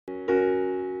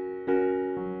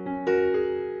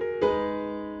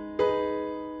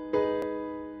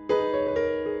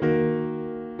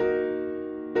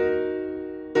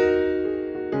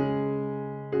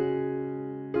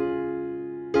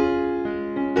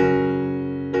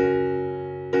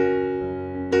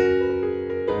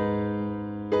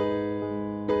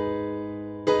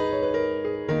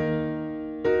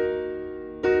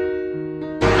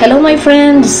Hello my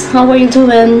friends, how are you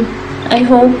doing? I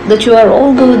hope that you are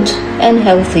all good and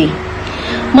healthy.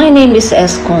 My name is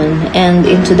Escon, and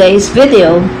in today's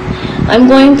video, I'm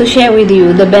going to share with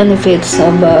you the benefits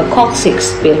of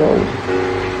Coccyx Pillow.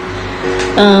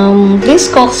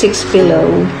 This Coccyx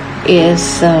Pillow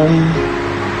is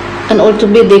an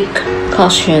orthopedic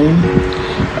cushion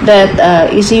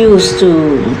that is used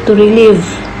to relieve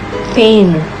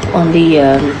pain on the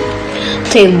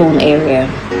tailbone area.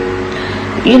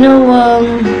 You know,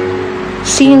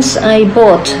 since I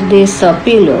bought this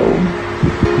pillow,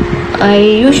 I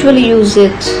usually use it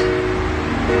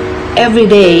every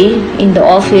day in the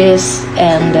office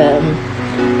and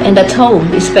at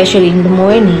home, especially in the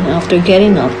morning after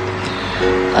getting up.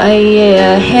 I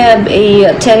have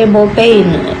a terrible pain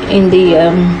in the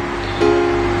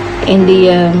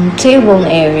tailbone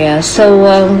area. So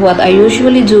what I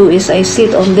usually do is I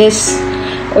sit on this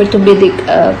orthopedic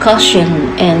cushion,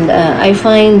 and I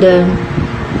find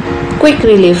quick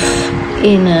relief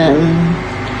in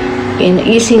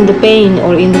easing the pain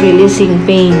or in releasing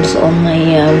pains on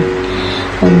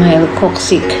my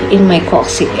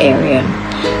coccyx area.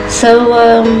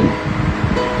 So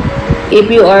if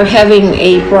you are having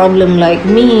a problem like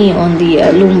me on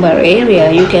the lumbar area,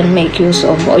 you can make use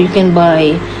of, or you can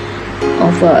buy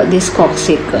of this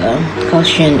Coccyx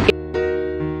cushion.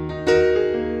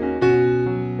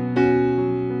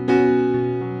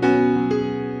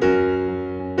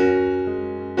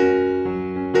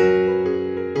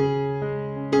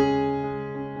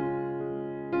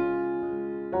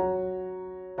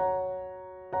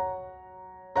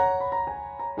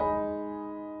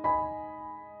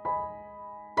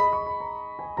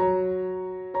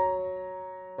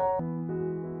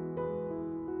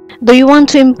 Do you want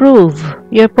to improve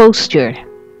your posture,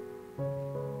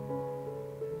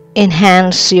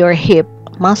 enhance your hip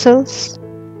muscles,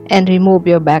 and remove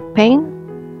your back pain?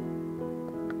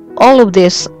 All of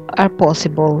these are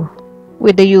possible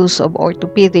with the use of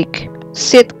orthopedic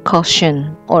seat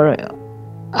cushion, or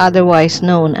otherwise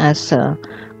known as a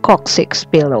Coccyx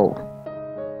Pillow.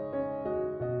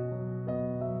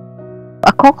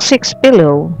 A Coccyx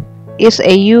Pillow is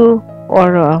a U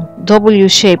or a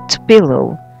W-shaped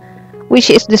pillow which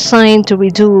is designed to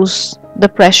reduce the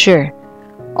pressure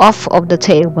off of the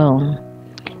tailbone.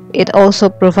 It also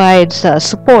provides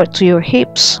support to your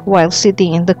hips while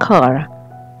sitting in the car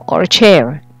or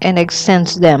chair and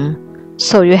extends them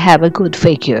so you have a good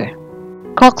figure.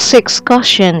 Coccyx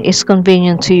cushion is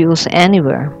convenient to use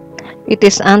anywhere. It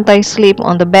is anti-slip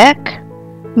on the back,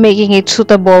 making it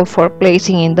suitable for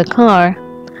placing in the car,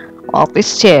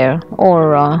 office chair,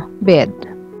 or bed.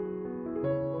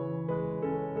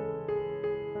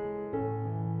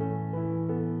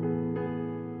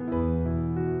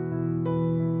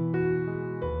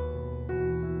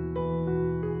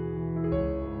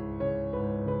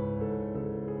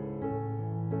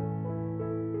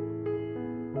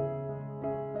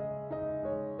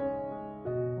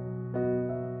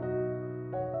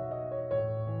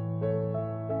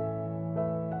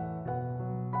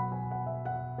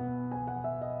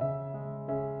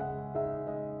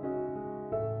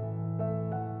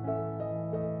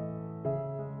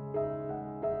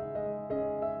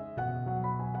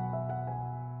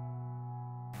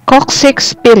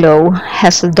 Coccyx Pillow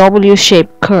has a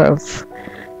W-shaped curve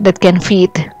that can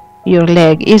fit your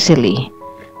leg easily,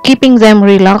 keeping them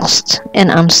relaxed and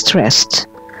unstressed.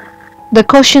 The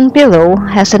cushion pillow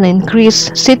has an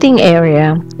increased sitting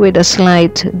area with a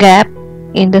slight gap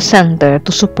in the center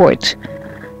to support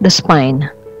the spine.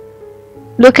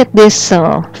 Look at this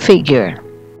figure.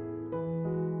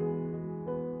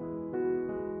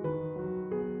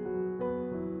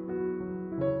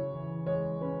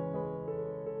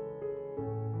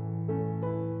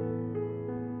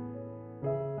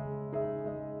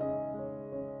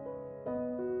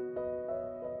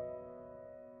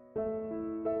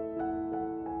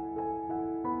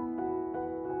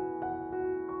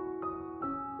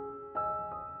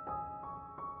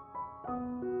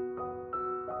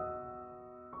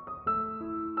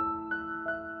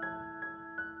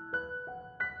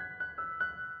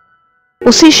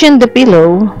 Position the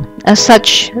pillow as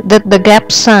such that the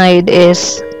gap side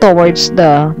is towards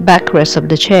the backrest of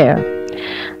the chair.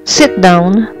 Sit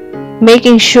down,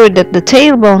 making sure that the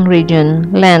tailbone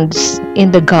region lands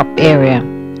in the gap area.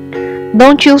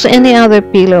 Don't use any other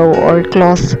pillow or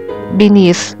cloth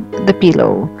beneath the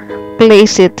pillow.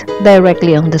 Place it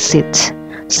directly on the seat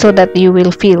so that you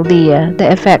will feel the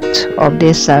effect of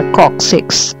this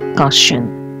Coccyx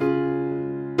cushion.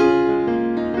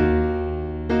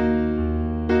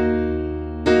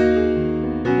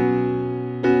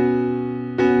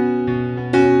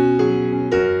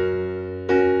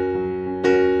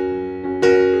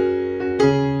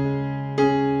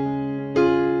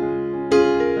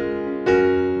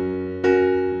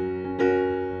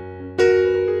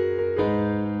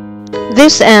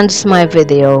 This ends my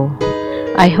video.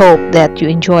 I hope that you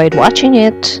enjoyed watching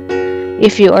it.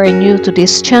 If you are new to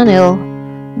this channel,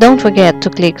 don't forget to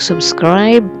click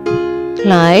subscribe,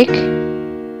 like,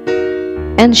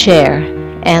 and share,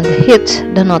 and hit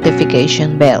the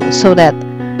notification bell so that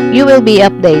you will be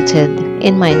updated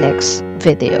in my next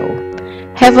video.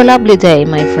 Have a lovely day,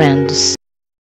 my friends.